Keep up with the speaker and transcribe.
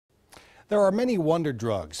There are many wonder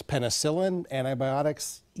drugs: penicillin,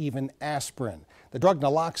 antibiotics, even aspirin. The drug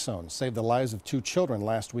naloxone saved the lives of 2 children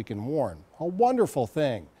last week in Warren. A wonderful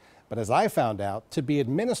thing. But as I found out, to be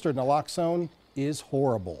administered naloxone is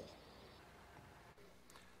horrible.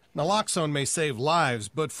 Naloxone may save lives,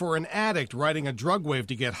 but for an addict riding a drug wave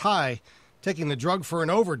to get high, taking the drug for an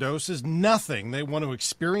overdose is nothing they want to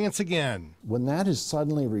experience again. When that is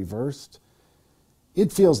suddenly reversed,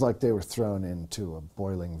 it feels like they were thrown into a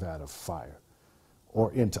boiling vat of fire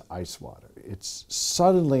or into ice water. It's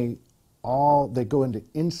suddenly they go into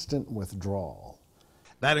instant withdrawal.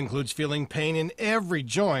 That includes feeling pain in every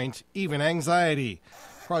joint, even anxiety.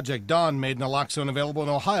 Project Dawn made naloxone available in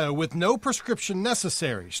Ohio with no prescription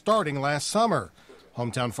necessary, starting last summer.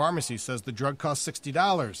 Hometown Pharmacy says the drug costs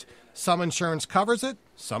 $60. Some insurance covers it,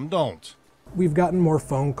 some don't. We've gotten more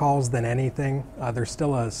phone calls than anything. There's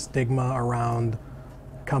still a stigma around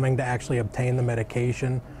coming to actually obtain the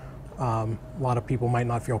medication. A lot of people might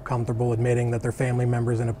not feel comfortable admitting that their family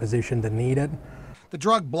member is in a position to need it. The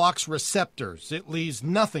drug blocks receptors. It leaves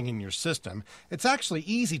nothing in your system. It's actually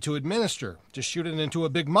easy to administer. Just shoot it into a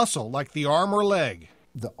big muscle like the arm or leg.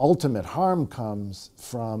 The ultimate harm comes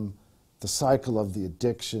from the cycle of the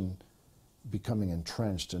addiction becoming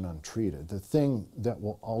entrenched and untreated. The thing that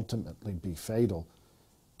will ultimately be fatal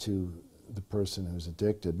to the person who's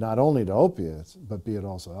addicted, not only to opiates, but be it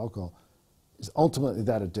also alcohol, is ultimately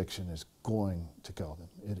that addiction is going to kill them.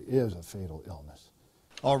 It is a fatal illness.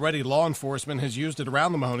 Already, law enforcement has used it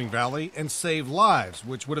around the Mahoning Valley and saved lives,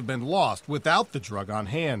 which would have been lost without the drug on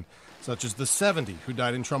hand, such as the 70 who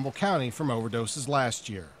died in Trumbull County from overdoses last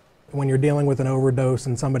year. When you're dealing with an overdose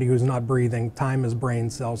and somebody who's not breathing, time is brain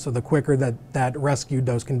cells. So the quicker that rescue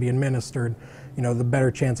dose can be administered, the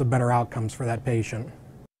better chance of better outcomes for that patient.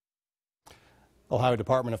 Ohio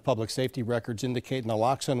Department of Public Safety records indicate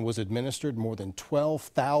naloxone was administered more than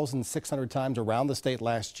 12,600 times around the state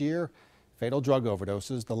last year. Fatal drug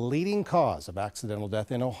overdoses, the leading cause of accidental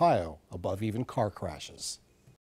death in Ohio, above even car crashes.